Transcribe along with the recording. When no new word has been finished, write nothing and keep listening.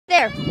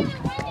Here.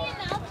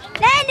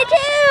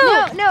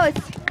 92. No, it's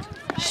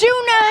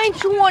shoe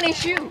 920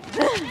 shoe.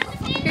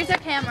 Here's our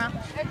camera.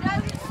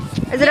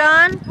 Is it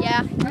on?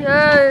 Yeah.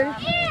 Yay.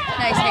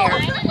 Nice hair.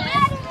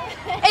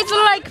 It's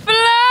like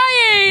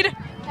flying.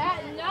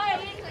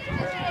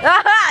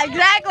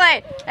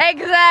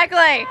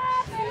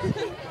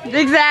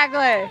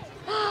 Exactly.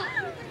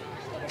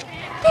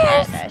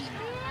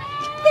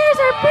 There's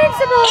our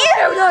principal.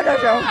 Ew, no.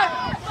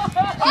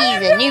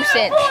 He's a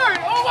nuisance.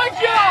 Oh my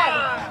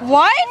God!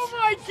 What? Oh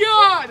my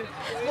God!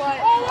 What?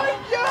 Oh my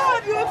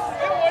God!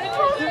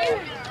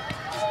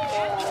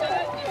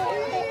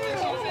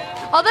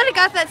 All that I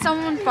got that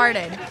someone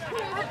farted.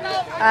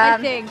 I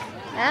think.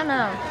 I don't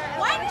know.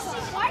 Why is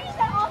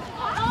that all?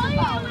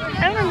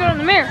 I'm gonna go in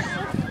the mirror.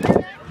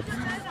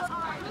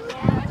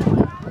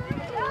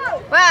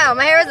 Wow,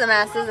 my hair is a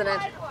mess, isn't it?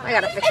 I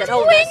gotta fix it.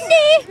 Hold this.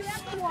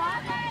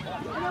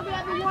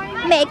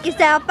 Make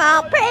yourself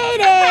all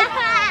pretty.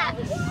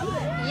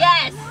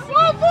 Yes.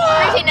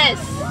 Prettiness.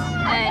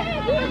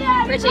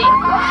 Pretty.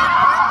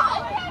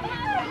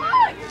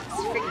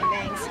 Freaking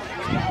bangs.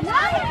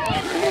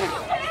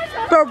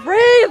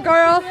 Breathe,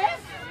 girl.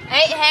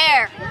 Ain't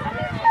hair.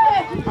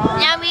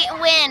 Now we eat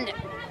wind.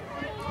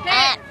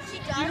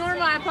 You know where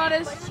my iPod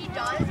is?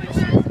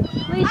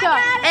 Lisa.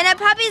 In a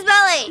puppy's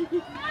belly.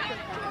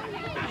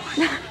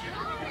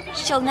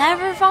 She'll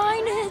never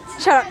find it.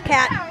 Shut up,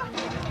 cat.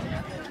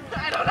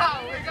 I don't know.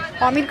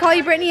 Want me to call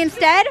you Brittany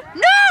instead?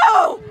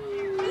 No!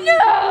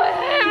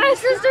 My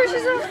sister,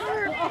 she's a...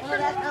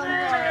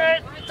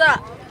 Stop.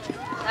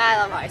 I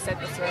love how I said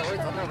this words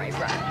under my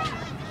breath.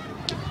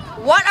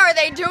 What are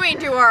they doing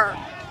to her?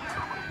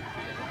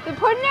 They're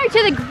putting her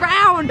to the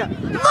ground.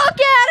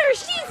 Look at her.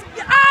 She's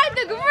on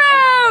the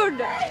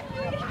ground.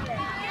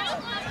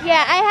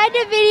 Yeah, I had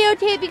to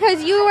videotape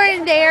because you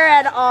weren't there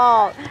at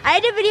all. I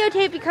had to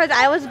videotape because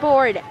I was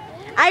bored.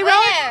 I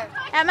wrote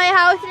at my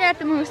house and at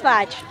the Moose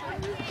Lodge.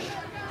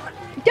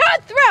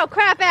 Don't throw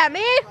crap at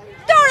me.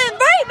 Don't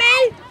invite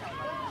me.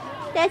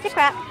 That's a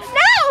crap. No,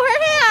 her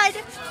hand.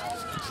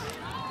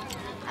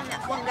 I'm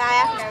that one guy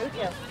after her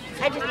too.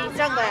 I just need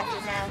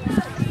sunglasses now.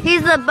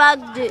 He's the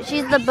bug dude.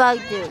 She's the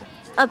bug dude.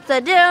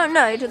 Upside down,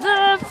 no to the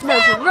left, no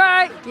to the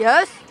right.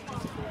 Yes.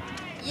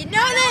 You know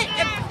that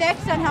it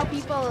affects on how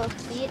people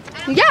see it?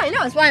 Yeah, I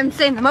know. That's why I'm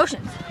saying the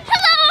motions.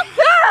 Hello!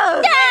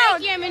 Oh,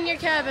 down! I'm in your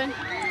cabin.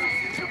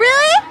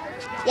 Really?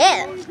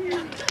 Yeah.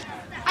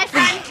 Hi,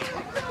 friend.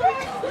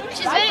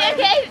 She's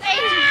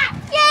videotaping.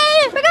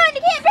 Yay! We're going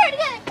to camp here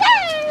together.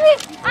 Yay!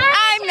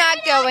 I'm not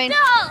going. I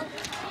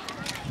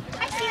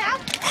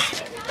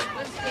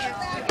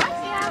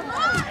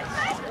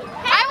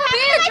will be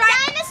your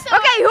dinosaur.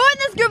 Okay, who in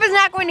this group is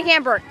not going to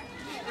camper? Me.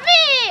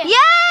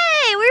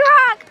 Yay! We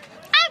rock!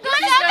 I'm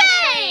going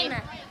shopping.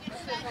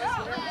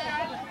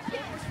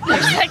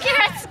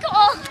 You're at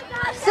school.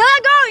 Still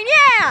not going,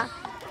 yeah!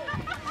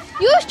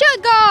 You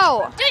should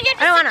go! Dude, you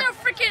I don't have to sit through a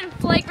freaking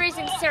flag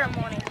raising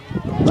ceremony.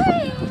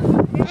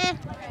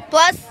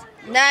 Plus,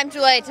 no, I'm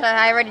too late.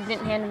 I already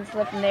didn't hand them the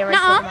slip and they already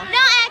sent them off. No,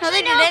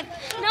 actually, they didn't.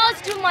 No,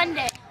 it's due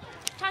Monday.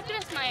 Talk to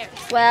Miss Myers.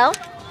 Well,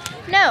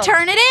 no.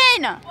 Turn it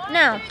in. No.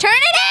 Turn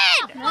it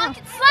in.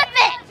 Fucking slip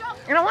it.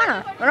 I don't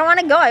wanna. I don't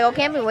wanna go. I go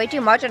camping way too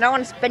much. I don't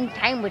wanna spend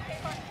time with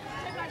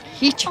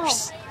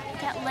teachers.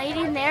 That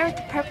lady in there with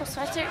the purple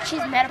sweatshirt,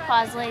 she's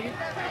menopause lady.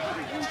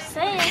 I'm just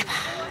saying.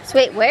 So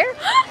wait, where?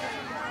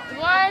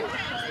 One.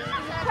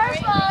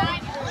 Purple.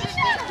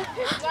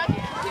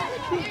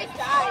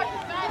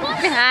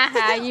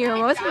 You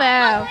almost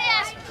fell.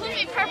 Put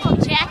me purple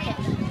jacket.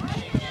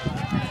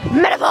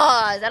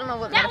 Menopause. I don't know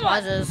what That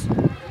menopause one. is.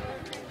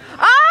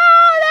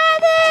 Oh,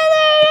 that's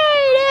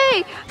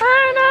it.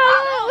 I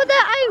know what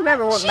that. I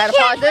remember what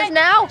menopause is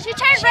now. She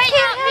turned right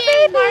out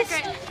me and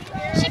Margaret.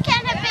 She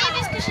can't have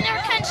babies because she never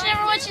can. She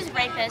never was. She's a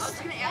rapist.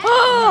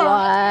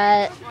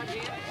 What?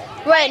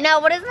 Wait, now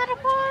what is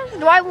menopause?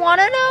 Do I want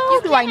to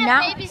know? Do I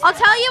not? I'll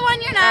tell you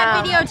when you're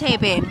not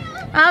videotaping.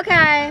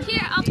 Okay.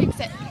 Here, I'll fix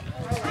it.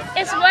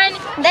 It's when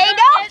They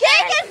don't.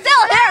 They can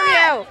still hear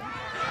you.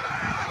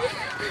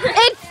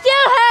 It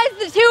still has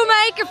the 2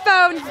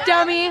 microphones,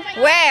 dummy.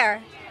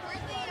 Where?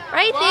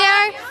 right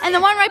there, and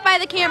the one right by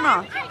the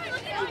camera.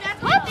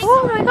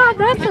 Oh my God,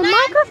 that's a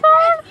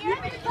microphone?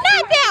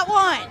 Not that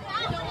one.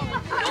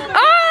 Oh,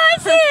 I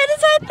see it.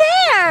 It's right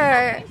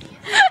there.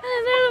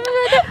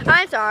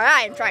 I'm sorry.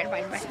 I'm trying to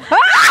find my.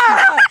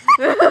 Ah!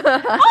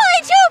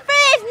 Only 2 for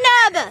this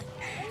nub.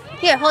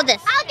 Here, hold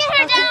this. I'll get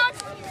her down.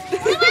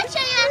 Come on,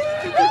 Cheyenne.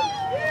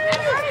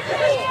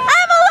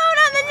 I'm alone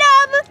on the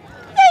nub.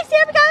 Hey,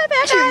 Sammy got the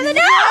back on the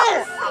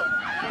nub.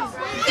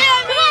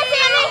 Come on,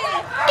 Sammy.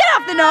 Get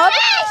off the nub.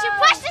 Hey, she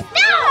pushed us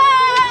down.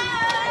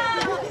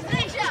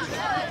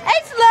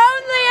 It's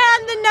lonely on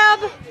the nub.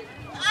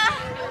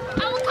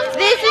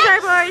 This is our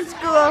boarding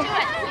school.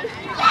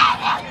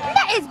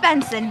 That is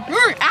Benson.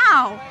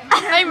 Ow.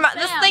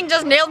 This thing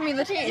just nailed me in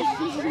the teeth.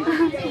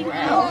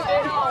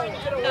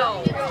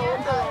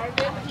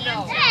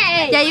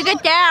 Hey. Yeah, you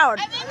get down.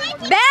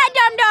 Bad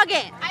dumb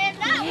doggy. I am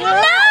not.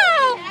 No.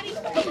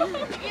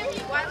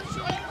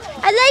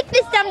 I like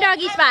this dumb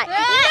doggy spot. No,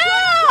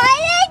 I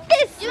like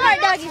this smart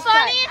doggy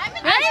spot. Funny?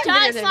 That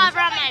dog slobber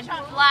on my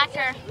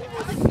blocker.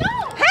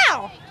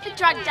 How? The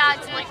drug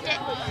dogs licked it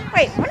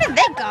Wait, when did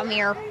they come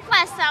here?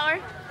 last hour.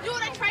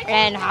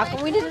 And how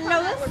come we didn't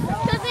know this?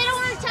 Because they don't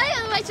want to tell you,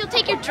 otherwise you'll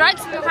take your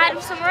drugs and you'll hide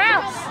them somewhere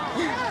else.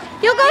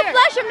 You'll go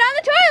flush them down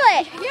the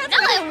toilet. No,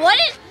 they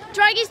wouldn't.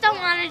 Druggies don't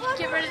want to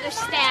get rid of their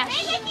stash.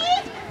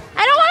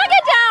 I don't want to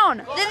get down.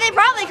 Then they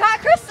probably caught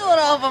Crystal at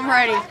all of them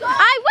already.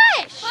 I